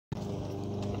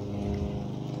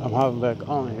I'm hopping back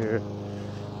on here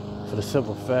for the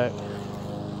simple fact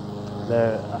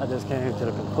that I just came to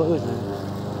the conclusion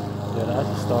that I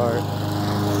should start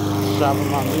shopping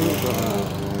my music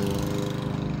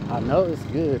around. I know it's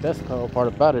good. That's the cold part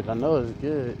about it. I know it's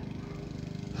good.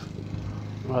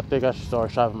 I think I should start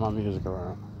shopping my music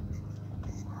around.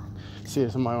 See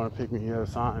if somebody want to pick me up,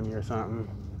 sign me or something.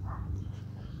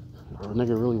 Or a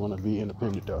nigga really want to be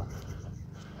independent though.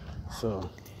 So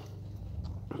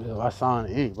if I sign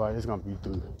anybody, it's gonna be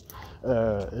through.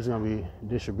 It's gonna be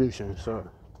distribution. So,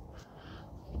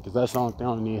 because that's the only thing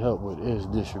I need help with is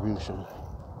distribution.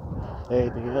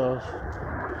 Everything else,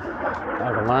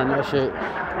 I can learn that shit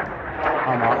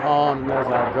on my own as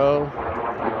I go.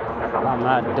 I'm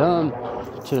not dumb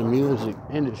to the music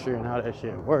industry and how that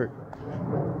shit works.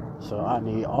 So I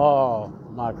need all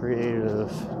my creative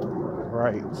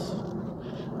rights.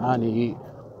 I need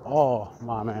all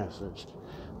my masters.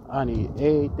 I need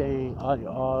everything. I need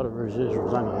all the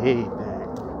residuals. I need everything.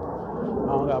 I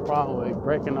don't got a problem with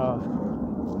breaking off,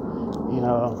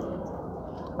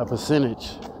 a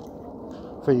percentage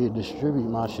for you to distribute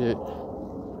my shit.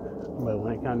 But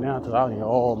when it comes down to it, I need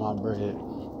all my bread.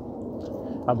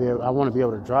 I want to be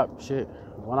able to drop shit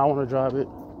when I want to drop it.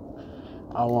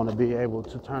 I want to be able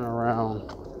to turn around,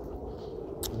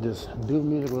 just do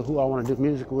music with who I want to do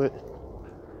music with.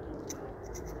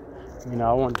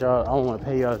 I want to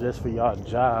pay y'all just for y'all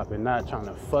job and not trying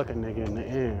to fuck a nigga in the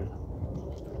end.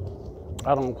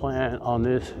 I don't plan on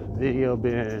this video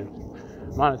being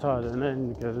monetized or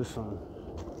nothing because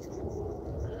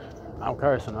I'm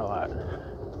cursing a lot.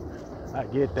 I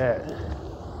get that.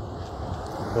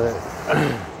 But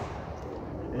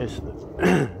it's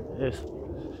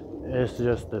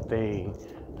just the thing.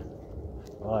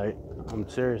 Like, I'm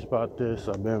serious about this.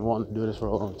 I've been wanting to do this for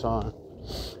a long time.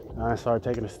 And I started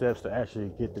taking the steps to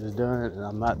actually get this done, and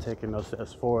I'm not taking those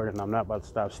steps forward, and I'm not about to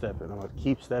stop stepping. I'm gonna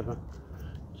keep stepping,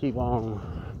 keep on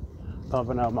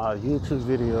pumping out my YouTube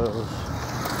videos,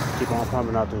 keep on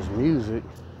pumping out this music,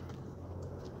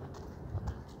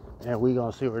 and we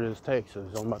gonna see where this takes us.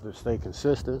 I'm about to stay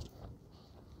consistent.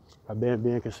 I've been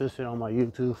being consistent on my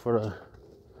YouTube for the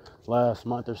last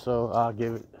month or so. I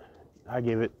give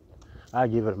it a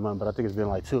month, but I think it's been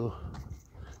like 2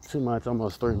 months,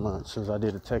 almost 3 months since I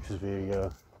did a Texas video.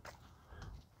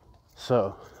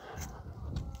 So,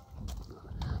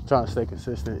 I'm trying to stay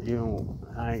consistent. Even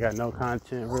I ain't got no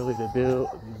content really to build,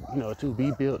 to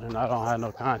be built, and I don't have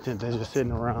no content that's just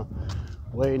sitting around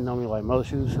waiting on me like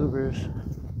most YouTubers.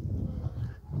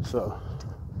 So,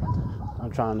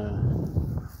 I'm trying to,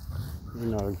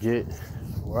 get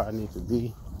where I need to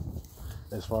be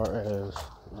as far as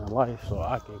in life, so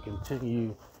I can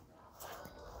continue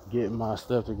getting my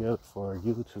stuff together for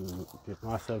YouTube, get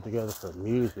my stuff together for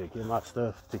music, get my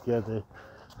stuff together,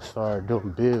 start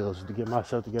doing bills, to get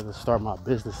myself together, start my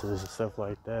businesses and stuff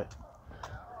like that.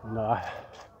 I'm not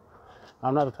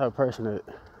the type of person that,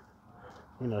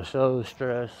 shows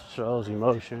stress, shows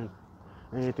emotion,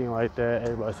 anything like that.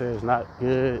 Everybody says it's not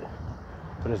good,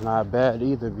 but it's not bad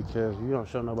either, because if you don't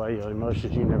show nobody your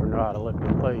emotions, you never know how to let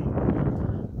them play you.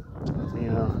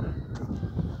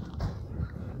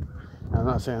 I'm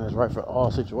not saying that's right for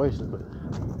all situations, but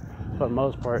for the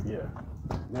most part, yeah.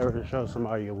 Never to show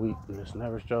somebody your weakness.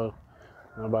 Never show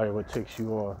nobody what ticks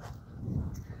you off.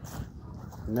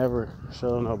 Never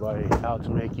show nobody how to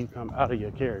make you come out of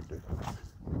your character.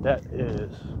 That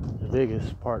is the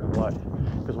biggest part of life.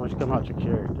 Because once you come out your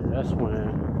character, that's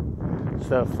when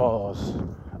stuff falls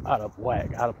out of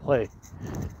whack, out of play.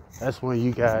 That's when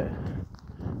you got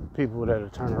people that'll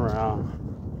turn around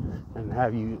and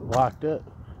have you locked up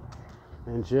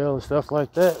in jail and stuff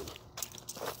like that.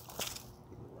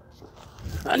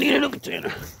 I need a new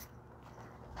container.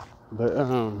 But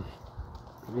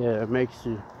it make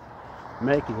you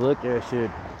look at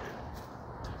shit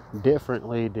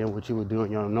differently than what you would do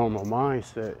in your normal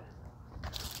mindset.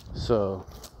 So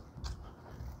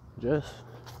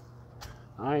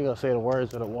I ain't gonna say the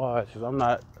words of the wise, because I'm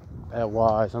not that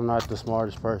wise. I'm not the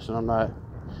smartest person. I'm not,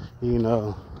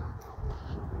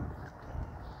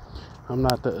 I'm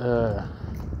not the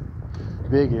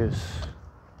biggest,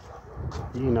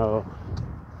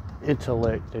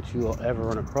 intellect that you'll ever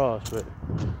run across, but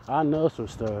I know some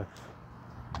stuff.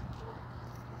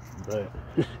 But,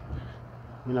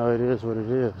 it is what it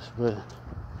is. But,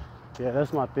 yeah,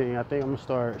 that's my thing. I think I'm gonna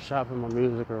start shopping my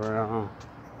music around.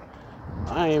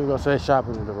 I ain't even gonna say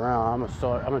shopping it around. I'm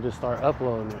gonna just start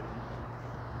uploading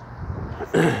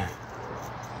it.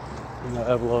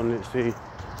 Uploading it, see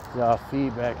y'all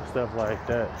feedback and stuff like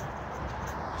that.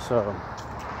 So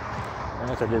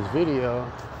after this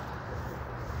video,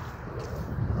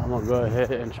 I'm gonna go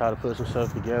ahead and try to put some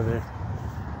stuff together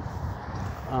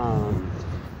I'm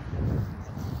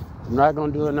not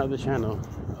gonna do another channel,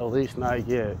 at least not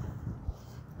yet.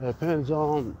 It depends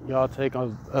on y'all take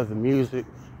of the music.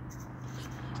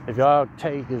 If y'all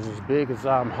take is as big as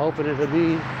I'm hoping it to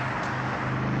be,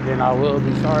 then I will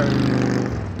be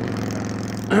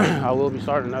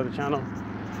starting another channel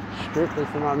strictly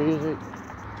for my music.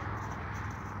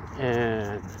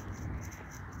 And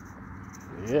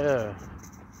yeah,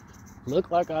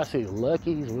 look like I see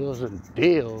Lucky's Wheels and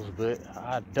Deals, but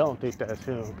I don't think that's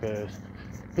him because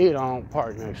he don't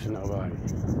park next to nobody.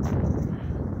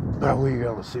 But we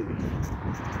gonna see.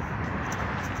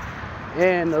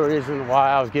 And the reason why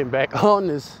I was getting back on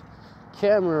this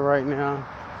camera right now,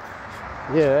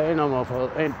 yeah, ain't no more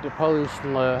ain't the police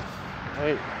left,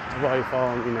 ain't nobody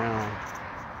following me now.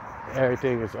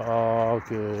 Everything is all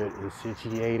good and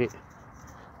situated.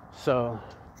 So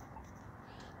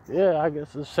yeah, I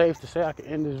guess it's safe to say I can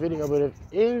end this video. But if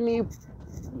any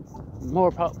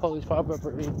more police pop up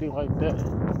or anything like that,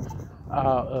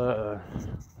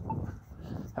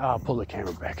 I'll pull the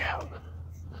camera back out.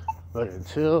 But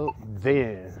until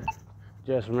then,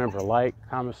 just remember, like,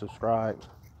 comment, subscribe,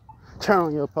 turn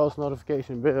on your post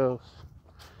notification bells,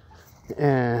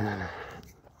 and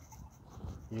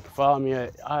you can follow me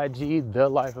at IG, The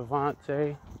Life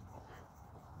Avante.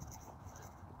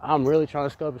 I'm really trying to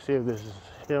scope and see if this is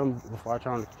him before I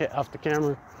turn off the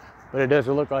camera, but it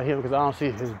doesn't look like him because I don't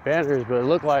see his banners, but it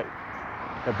looked like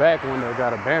the back window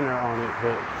got a banner on it,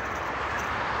 but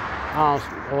I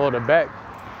don't, well, the back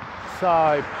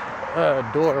side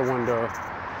door window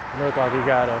looked like he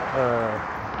got a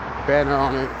banner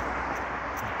on it,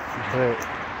 but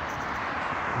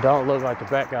don't look like the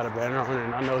back got a banner on it,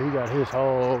 and I know he got his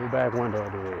whole back window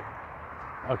there.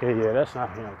 Okay, yeah, that's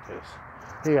not him, because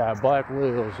he got black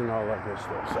wheels and all that good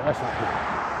stuff, so that's not him.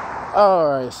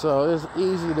 Alright, so it's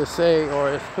easy to say,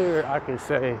 or it's clear I can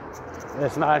say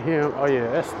it's not him. Oh yeah,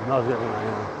 that's no different than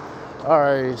him.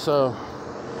 Alright, so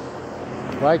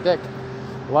like,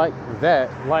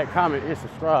 comment, and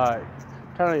subscribe.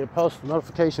 Turn on your post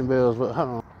notification bells, but hold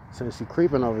on. Since he's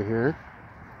creeping over here.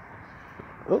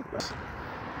 Oh,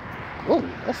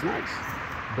 that's nice.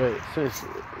 But since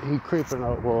he creeping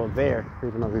over, well, they're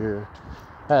creeping over here,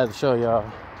 I had to show y'all.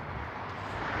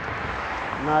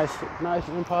 Nice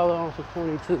Impala on some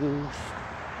 22s.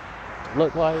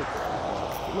 Look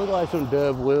like some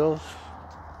dub wheels.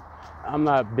 I'm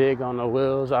not big on the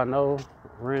wheels. I know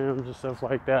rims and stuff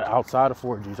like that outside of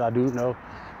 4Gs. I do know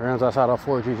rims outside of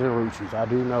 4Gs and Ruchis. I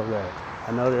do know that.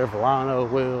 I know they're Volano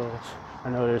wheels. I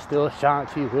know there's still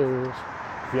Shanti wheels.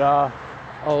 If y'all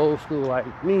old school like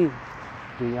me,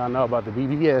 then y'all know about the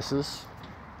BBSs.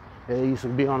 They used to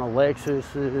be on the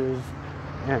Lexuses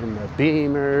and the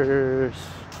Beamers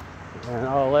and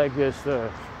all that good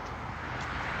stuff.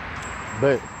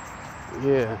 But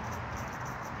yeah,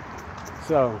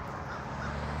 so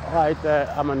like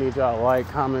that, I'm gonna need y'all to like,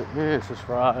 comment, and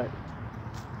subscribe.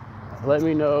 Let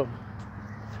me know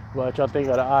what y'all think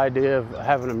of the idea of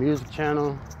having a music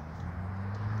channel,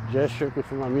 just strictly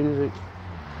for my music.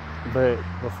 But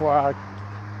before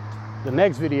the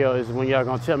next video is when y'all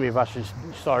gonna tell me if I should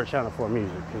start a channel for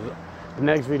music, because the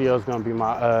next video is gonna be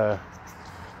my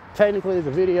technically it's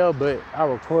a video, but I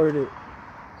recorded it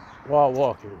while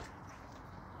walking.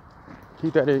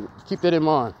 Keep that in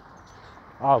mind.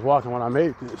 I was walking when I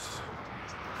made this.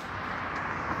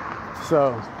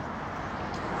 So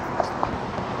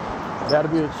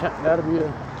that'll be a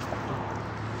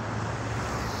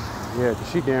yeah, 'cause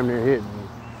she damn near hit me.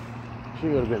 She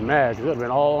would have been mad, 'cause it would have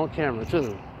been all on camera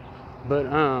too. But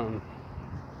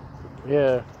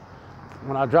yeah,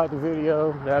 when I drop the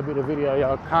video, that'll be the video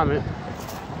y'all comment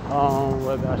on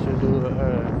whether I should do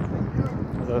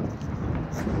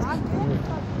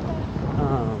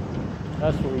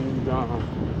that's where you gonna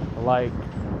like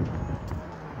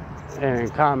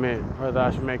and comment whether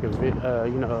I should make a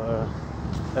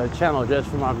channel just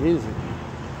for my music.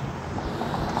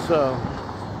 So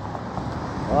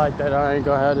like that, I ain't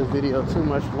gonna have this video too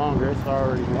much longer. It's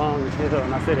already long as hell,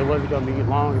 and I said it wasn't gonna be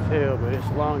long as hell, but it's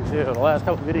long as hell. The last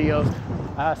couple videos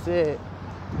I said it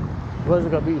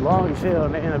wasn't gonna be long as hell,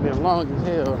 and they ended up being long as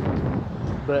hell.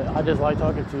 But I just like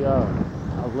talking to y'all.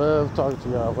 I love talking to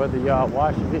y'all, whether y'all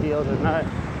watch videos or not.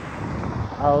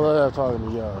 I love talking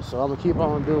to y'all, so I'm gonna keep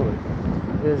on doing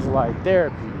it. It's like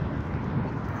therapy.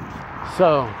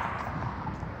 So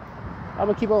I'm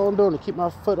gonna keep on doing it, keep my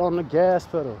foot on the gas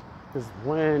pedal. Because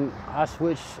when I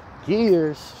switch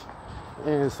gears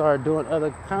and start doing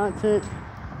other content,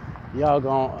 y'all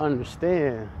gonna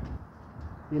understand,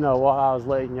 why I was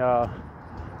letting y'all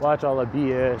watch all the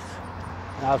BS.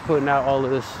 And I was putting out all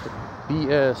of this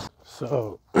BS.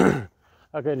 So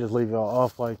I can't just leave y'all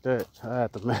off like that. I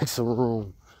had to make some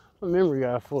room. My memory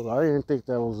got full. I didn't think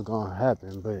that was gonna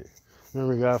happen, but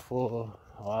memory got full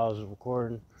while I was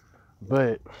recording.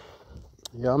 But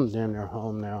yeah, I'm damn near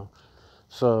home now.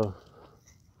 So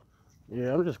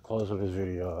yeah, I'm just closing this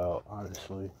video out,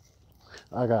 honestly.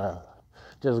 I got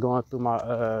just going through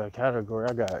my category.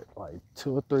 I got like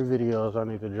 2 or 3 videos I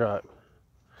need to drop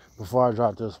before I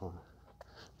drop this one.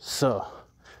 So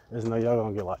just know y'all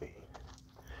gonna get like,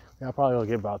 y'all probably gonna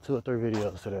get about 2 or 3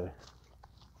 videos today.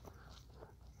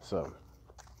 So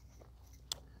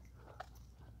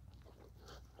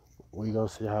we gonna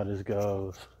see how this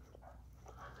goes.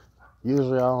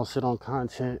 Usually I don't sit on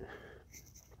content,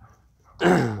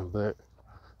 but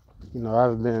you know,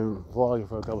 I've been vlogging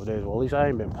for a couple of days. Well, at least I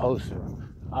ain't been posting.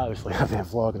 Obviously, I've been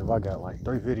vlogging if I got like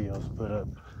 3 videos to put up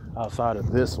outside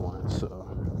of this one.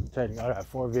 So technically, I got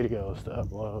 4 videos to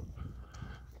upload.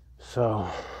 So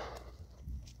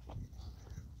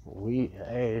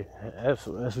hey, that's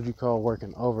what you call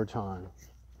working overtime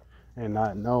and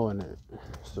not knowing it.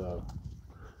 So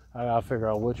I gotta figure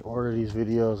out which order these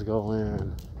videos go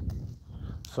in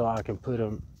so I can put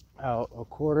them out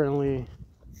accordingly.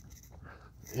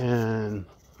 And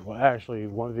well, actually,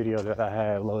 one video that I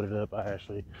had loaded up, that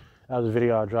was a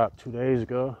video I dropped 2 days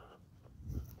ago.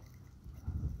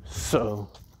 So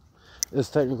it's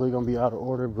technically gonna be out of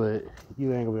order, but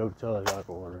you ain't gonna be able to tell it's out of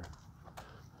order.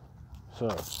 So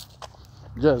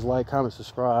just like, comment,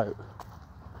 subscribe,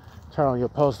 turn on your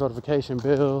post notification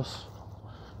bells,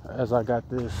 as I got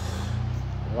this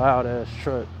loud ass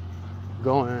truck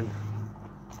going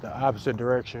the opposite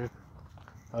direction.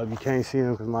 You can't see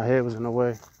him because my head was in the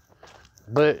way.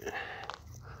 But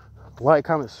like,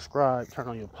 comment, subscribe, turn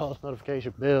on your post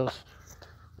notification bells,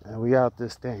 and we out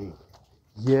this thing.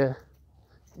 Yeah.